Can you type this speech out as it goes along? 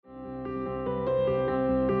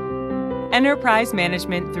Enterprise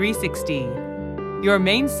Management 360, your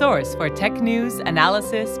main source for tech news,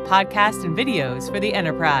 analysis, podcasts, and videos for the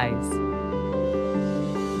enterprise.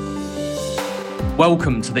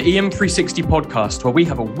 Welcome to the EM360 podcast, where we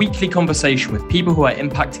have a weekly conversation with people who are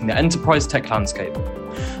impacting the enterprise tech landscape.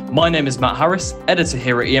 My name is Matt Harris, editor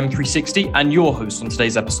here at EM360 and your host on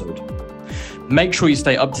today's episode. Make sure you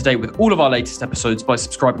stay up to date with all of our latest episodes by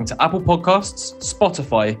subscribing to Apple Podcasts,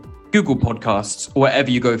 Spotify, Google Podcasts, or wherever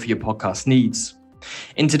you go for your podcast needs.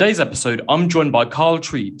 In today's episode, I'm joined by Carl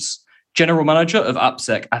Treves, General Manager of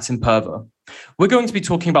AppSec at Imperva. We're going to be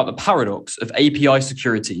talking about the paradox of API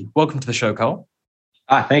security. Welcome to the show, Carl.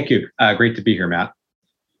 Thank you. Great to be here, Matt.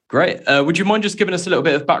 Great. Would you mind just giving us a little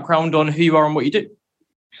bit of background on who you are and what you do?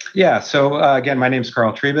 Yeah. So again, my name is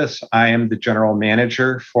Carl Treves. I am the General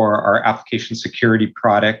Manager for our application security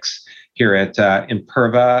products here at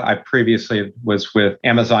Imperva. I previously was with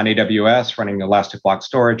Amazon AWS running Elastic Block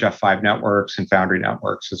Storage, F5 Networks, and Foundry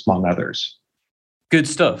Networks, among others. Good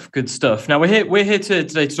stuff. Good stuff. Now we're here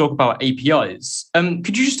today to talk about APIs.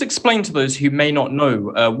 Could you just explain to those who may not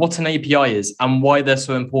know what an API is and why they're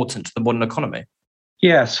so important to the modern economy?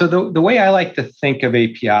 Yeah. So the way I like to think of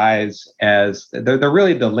APIs as they're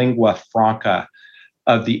really the lingua franca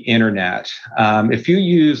of the internet. If you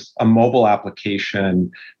use a mobile application,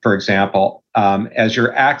 for example, as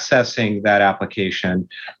you're accessing that application,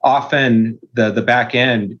 often the back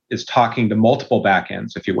end is talking to multiple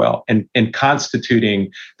backends, if you will, and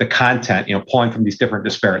constituting the content, pulling from these different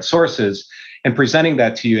disparate sources and presenting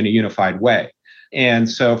that to you in a unified way. And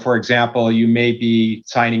so, for example, you may be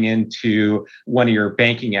signing into one of your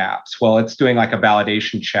banking apps. Well, it's doing like a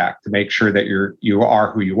validation check to make sure that you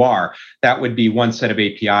are who you are. That would be one set of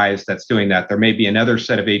APIs that's doing that. There may be another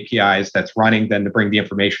set of APIs that's running then to bring the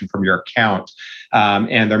information from your account.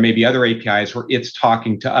 And there may be other APIs where it's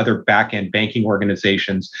talking to other back-end banking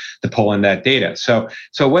organizations to pull in that data. So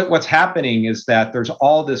what's happening is that there's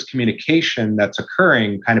all this communication that's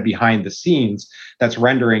occurring kind of behind the scenes that's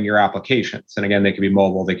rendering your applications. And again, they could be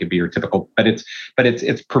mobile, they could be your typical, but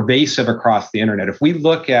it's pervasive across the internet. If we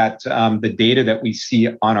look at the data that we see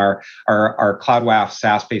on our Cloud WAF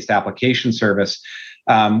SaaS-based application service,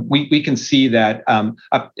 we can see that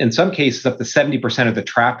in some cases, up to 70% of the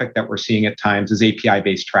traffic that we're seeing at times is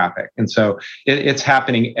API-based traffic, and so it's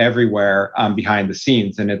happening everywhere behind the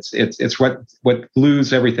scenes, and it's what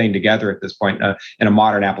glues everything together at this point in a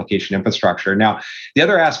modern application infrastructure. Now, the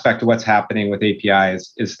other aspect of what's happening with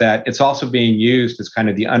APIs is that it's also being used as kind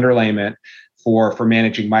of the underlayment for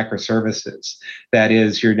managing microservices. That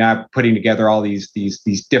is, you're now putting together all these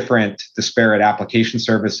different disparate application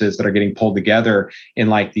services that are getting pulled together in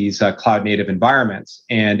like these cloud native environments,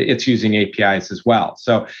 and it's using APIs as well.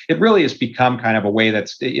 So it really has become kind of a way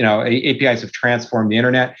that's, APIs have transformed the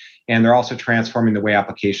internet, and they're also transforming the way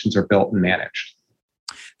applications are built and managed.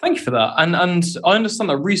 Thank you for that. And I understand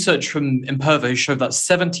that research from Imperva has showed that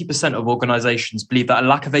 70% of organizations believe that a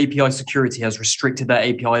lack of API security has restricted their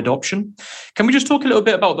API adoption. Can we just talk a little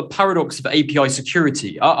bit about the paradox of API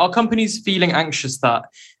security? Are companies feeling anxious that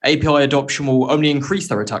API adoption will only increase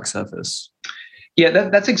their attack surface? Yeah,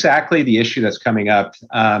 that's exactly the issue that's coming up,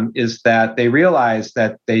 is that they realize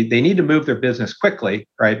that they need to move their business quickly,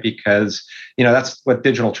 right? Because, that's what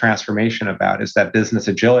digital transformation about, is that business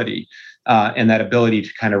agility. And that ability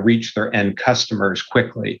to kind of reach their end customers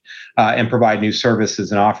quickly and provide new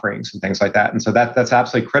services and offerings and things like that. And so that's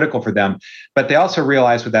absolutely critical for them. But they also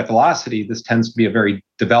realize with that velocity, this tends to be a very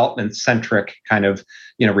development-centric kind of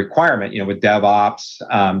requirement, with DevOps,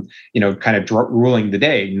 kind of ruling the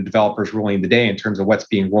day, developers ruling the day in terms of what's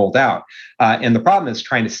being rolled out. And the problem is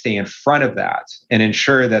trying to stay in front of that and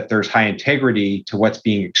ensure that there's high integrity to what's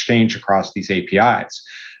being exchanged across these APIs.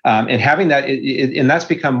 And having that, and that's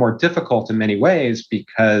become more difficult in many ways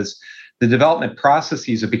because the development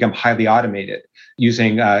processes have become highly automated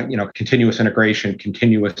using, continuous integration,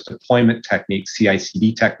 continuous deployment techniques,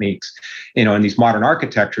 CI/CD techniques, in these modern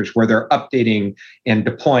architectures where they're updating and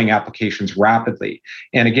deploying applications rapidly.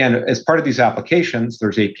 And again, as part of these applications,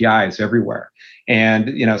 there's APIs everywhere.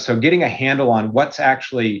 And, so getting a handle on what's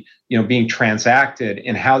actually, being transacted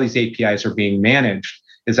and how these APIs are being managed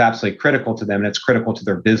is absolutely critical to them, and it's critical to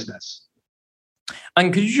their business.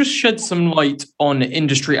 And could you just shed some light on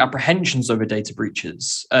industry apprehensions over data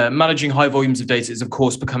breaches? Managing high volumes of data is, of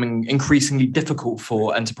course, becoming increasingly difficult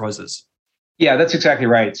for enterprises. Yeah, that's exactly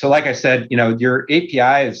right. So like I said, your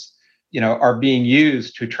APIs, are being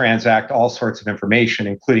used to transact all sorts of information,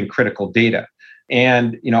 including critical data.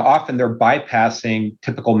 And often they're bypassing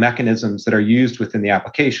typical mechanisms that are used within the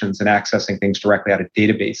applications and accessing things directly out of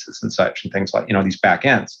databases and such, and things like these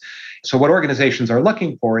backends. So what organizations are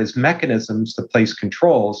looking for is mechanisms to place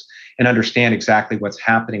controls and understand exactly what's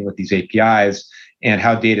happening with these APIs and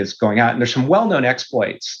how data is going out. And there's some well-known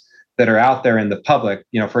exploits that are out there in the public.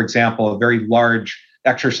 For example, a very large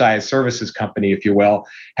exercise services company, if you will,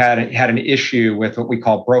 had an issue with what we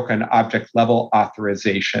call broken object level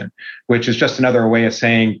authorization, which is just another way of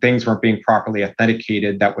saying things weren't being properly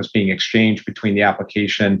authenticated that was being exchanged between the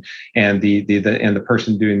application and the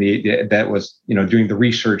person doing doing the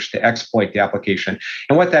research to exploit the application.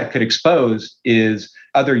 And what that could expose is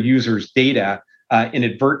other users' data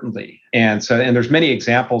inadvertently. And there's many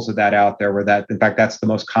examples of that out there where in fact, that's the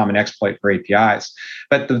most common exploit for APIs.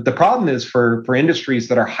 But the problem is for industries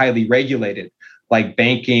that are highly regulated, like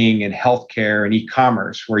banking and healthcare and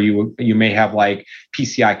e-commerce, where you may have like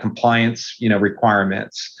PCI compliance,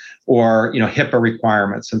 requirements, or HIPAA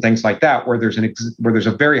requirements and things like that, where there's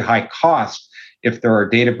a very high cost if there are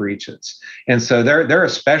data breaches. And so they're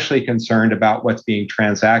especially concerned about what's being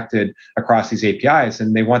transacted across these APIs,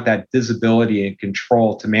 and they want that visibility and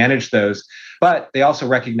control to manage those. But they also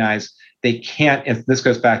recognize they can't, and this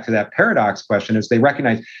goes back to that paradox question, is they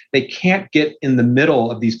recognize they can't get in the middle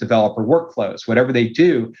of these developer workflows. Whatever they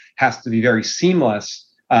do has to be very seamless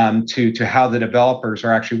to how the developers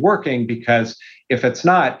are actually working, because if it's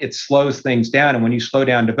not, it slows things down. And when you slow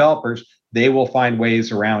down developers, they will find ways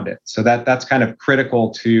around it. So that's kind of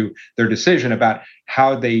critical to their decision about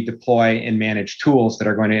how they deploy and manage tools that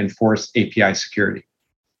are going to enforce API security.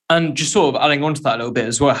 And just sort of adding on to that a little bit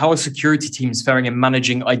as well, how are security teams faring in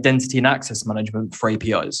managing identity and access management for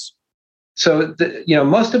APIs? So,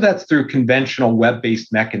 most of that's through conventional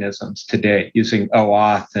web-based mechanisms today, using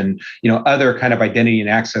OAuth and, other kind of identity and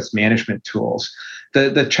access management tools.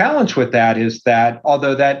 The challenge with that is that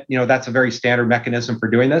although that's a very standard mechanism for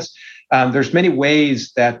doing this, there's many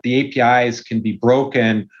ways that the APIs can be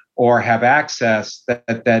broken or have access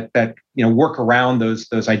that work around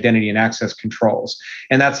those identity and access controls.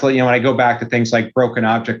 And that's when I go back to things like broken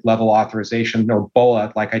object level authorization, or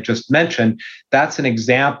BOLA, like I just mentioned, that's an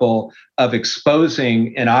example of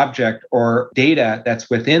exposing an object or data that's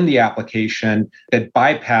within the application that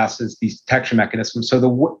bypasses these detection mechanisms.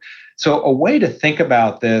 So a way to think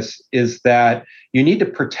about this is that you need to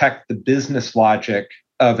protect the business logic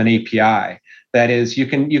of an API. That is, you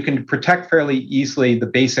can protect fairly easily the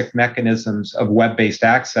basic mechanisms of web-based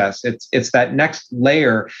access. It's that next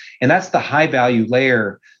layer, and that's the high-value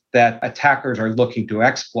layer that attackers are looking to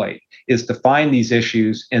exploit, is to find these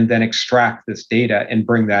issues and then extract this data and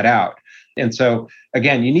bring that out. And so,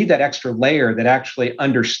 again, you need that extra layer that actually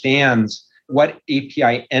understands what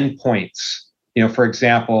API endpoints, for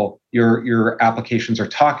example, your applications are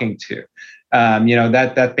talking to.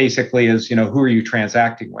 That basically is, who are you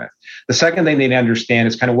transacting with? The second thing they need to understand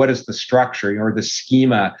is kind of what is the structure or the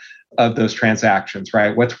schema of those transactions,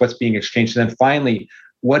 right? What's being exchanged? And then finally,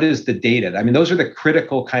 what is the data? I mean, those are the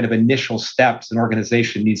critical kind of initial steps an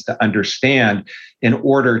organization needs to understand in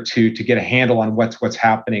order to get a handle on what's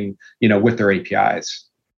happening, with their APIs.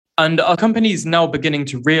 And are companies now beginning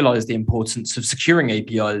to realize the importance of securing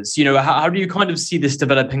APIs? How do you kind of see this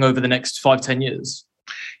developing over the next 5-10 years?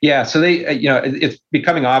 Yeah, so it's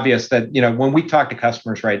becoming obvious that, when we talk to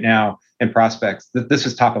customers right now and prospects, that this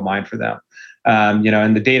is top of mind for them.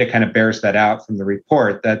 And the data kind of bears that out from the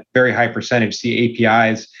report, that very high percentage see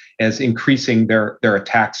APIs as increasing their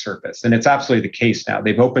attack surface. And it's absolutely the case now.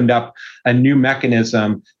 They've opened up a new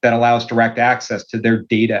mechanism that allows direct access to their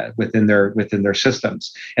data within their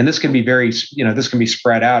systems. And this can be this can be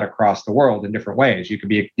spread out across the world in different ways. You could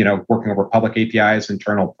be, working over public APIs,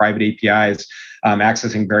 internal private APIs,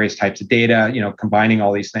 accessing various types of data, combining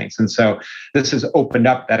all these things. And so this has opened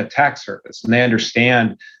up that attack surface, and they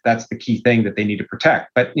understand that's the key thing that they need to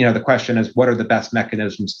protect. But, the question is, what are the best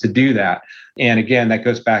mechanisms to do that? And again, that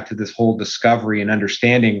goes back to this whole discovery and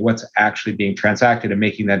understanding what's actually being transacted and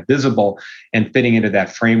making that visible and fitting into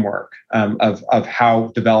that framework of how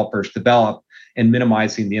developers develop and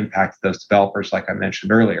minimizing the impact of those developers, like I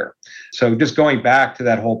mentioned earlier. So just going back to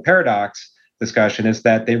that whole paradox discussion, is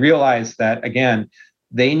that they realize that, again,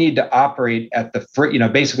 they need to operate at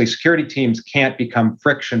basically security teams can't become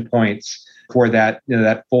friction points for that,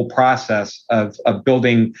 that full process of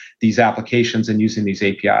building these applications and using these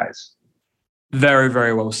APIs. Very,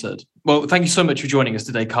 very well said. Well, thank you so much for joining us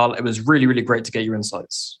today, Carl. It was really, really great to get your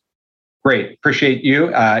insights. Great. Appreciate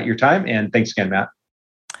your time. And thanks again, Matt.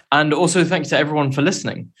 And also thanks to everyone for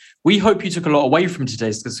listening. We hope you took a lot away from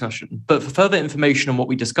today's discussion, but for further information on what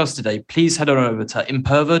we discussed today, please head on over to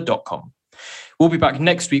imperva.com. We'll be back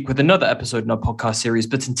next week with another episode in our podcast series,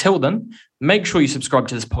 but until then, make sure you subscribe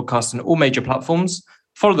to this podcast on all major platforms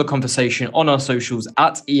Follow the conversation on our socials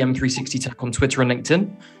at EM360Tech on Twitter and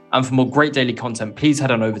LinkedIn. And for more great daily content, please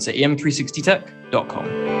head on over to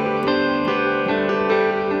em360tech.com.